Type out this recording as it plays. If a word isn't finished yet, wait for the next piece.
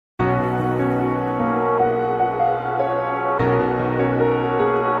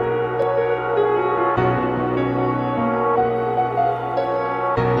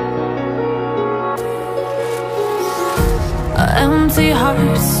Empty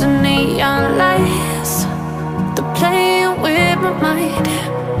hearts and neon lights, they're playing with my mind.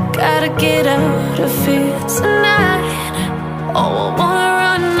 Gotta get out of here tonight. Oh, I wanna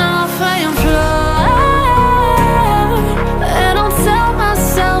run off and fly, and I'll tell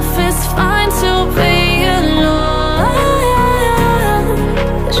myself it's fine to be alone,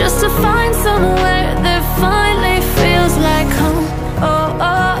 just to find somewhere that finally feels like home. Oh,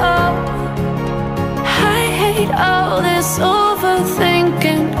 oh, oh. I hate all this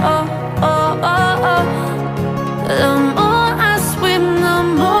overthinking. Oh, oh, oh, oh. The more I swim, the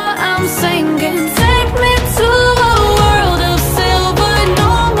more I'm sinking. Take me to a world of silver.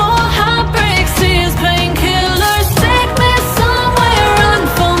 No more heartbreaks, tears, painkillers. Take me somewhere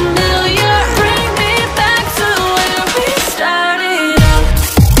unfamiliar. Bring me back to where we started out.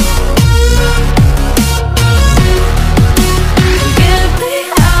 Get me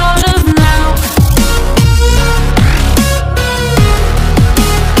out of now,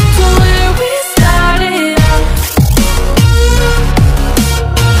 to where we started out.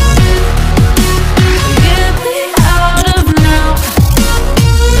 Get me out of now,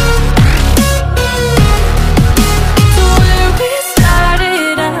 to where we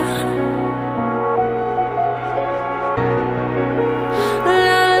started out.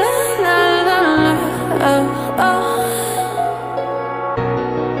 La la la la la, oh, oh.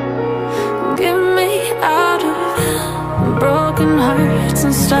 Get me out of broken hearts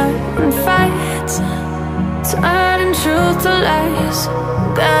and starting fights, turning truth to lies.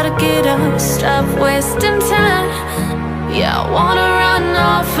 Gotta get up, stop wasting time. Yeah, I wanna run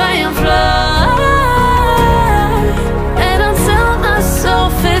off and fly, and I'll tell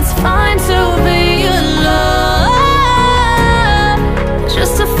myself it's fine to be alone,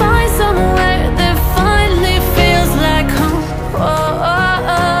 just to find somewhere that finally feels like home. Oh,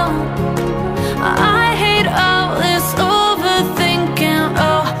 oh, oh. I hate all this overthinking. Oh,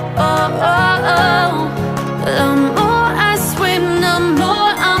 oh, oh, oh. The more I swim, the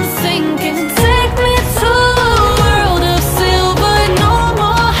more I'm sinking. Take me to a world of silver. No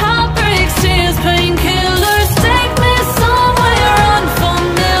more heartbreaks, tears, painkillers. Take me somewhere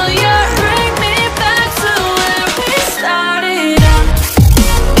unfamiliar. Bring me back to where we started out.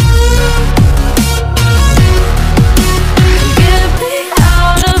 Get me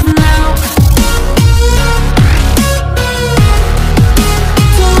out of now,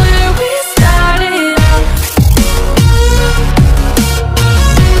 to where we started out.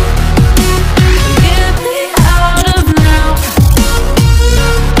 Get me out of now,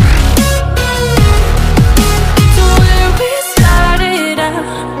 to where we started out.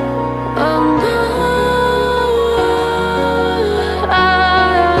 Oh no,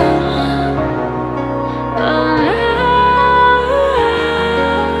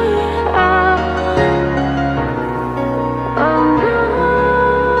 oh,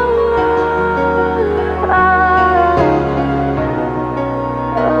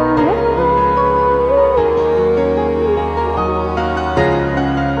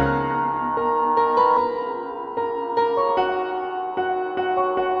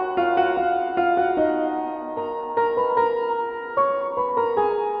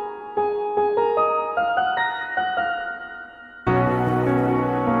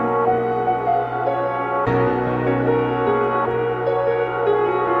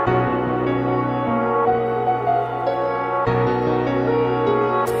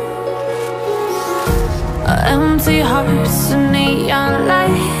 empty hearts and neon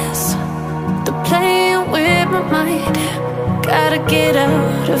lights, they're playing with my mind. Gotta get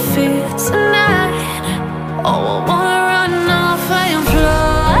out of here tonight. Oh, I wanna run off and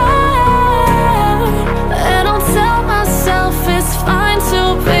fly, and I'll tell myself it's fine to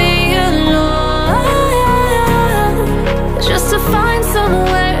be alone, just to find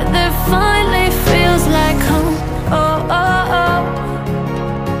somewhere that finally feels like home. Oh, oh, oh.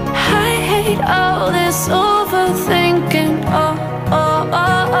 I hate all this overthinking. Oh, oh,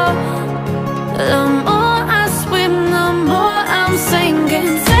 oh, oh. The more I swim, the more I'm sinking.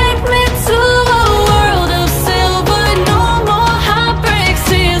 Take me to a world of silver. No more heartbreaks,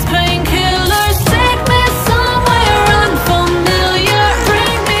 tears, painkillers. Take me somewhere unfamiliar.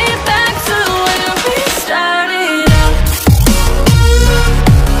 Bring me back to where we started out.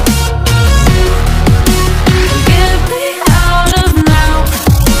 Get me out of now,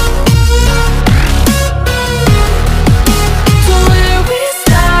 to where we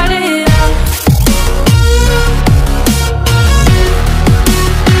started out.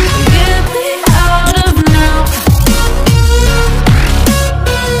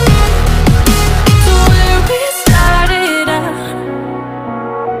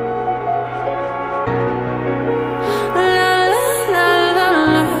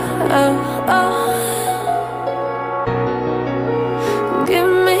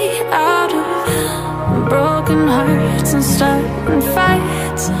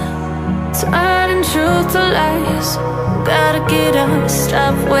 to lies. Gotta get up,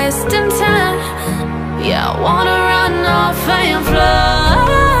 stop wasting time. Yeah, I wanna run off and fly.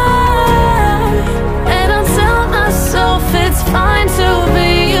 And I'll tell myself it's fine to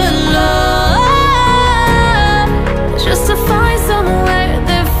be alone, just to find somewhere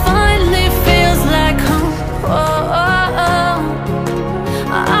that finally feels like home. Oh, oh, oh.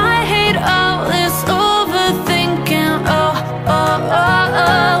 I hate all this overthinking. Oh, oh, oh,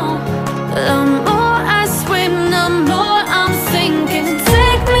 oh. The more I swim, the more I'm sinking.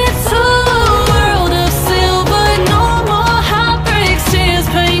 Take me to a world of silver. No more heartbreaks, tears,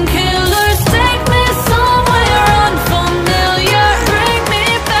 painkillers. Take me somewhere unfamiliar. Bring me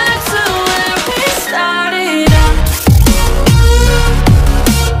back to where we started out.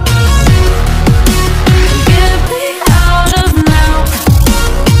 Get me out of now,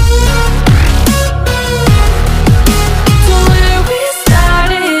 to where we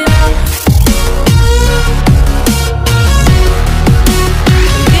started out.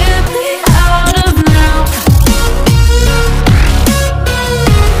 Get me out of now,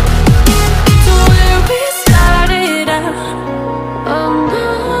 to where we started out. Oh no,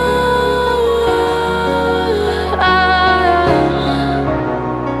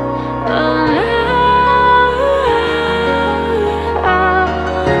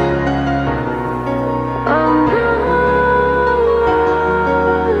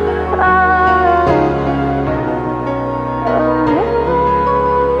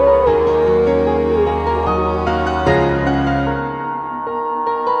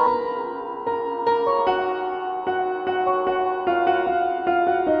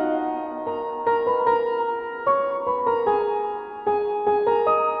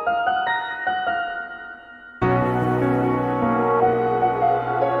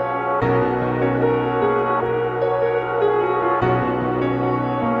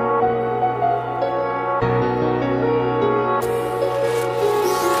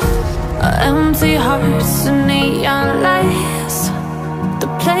 empty hearts and neon lights,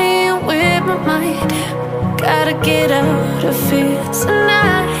 they're playing with my mind. Gotta get out of here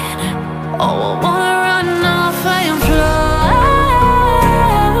tonight. Oh, I want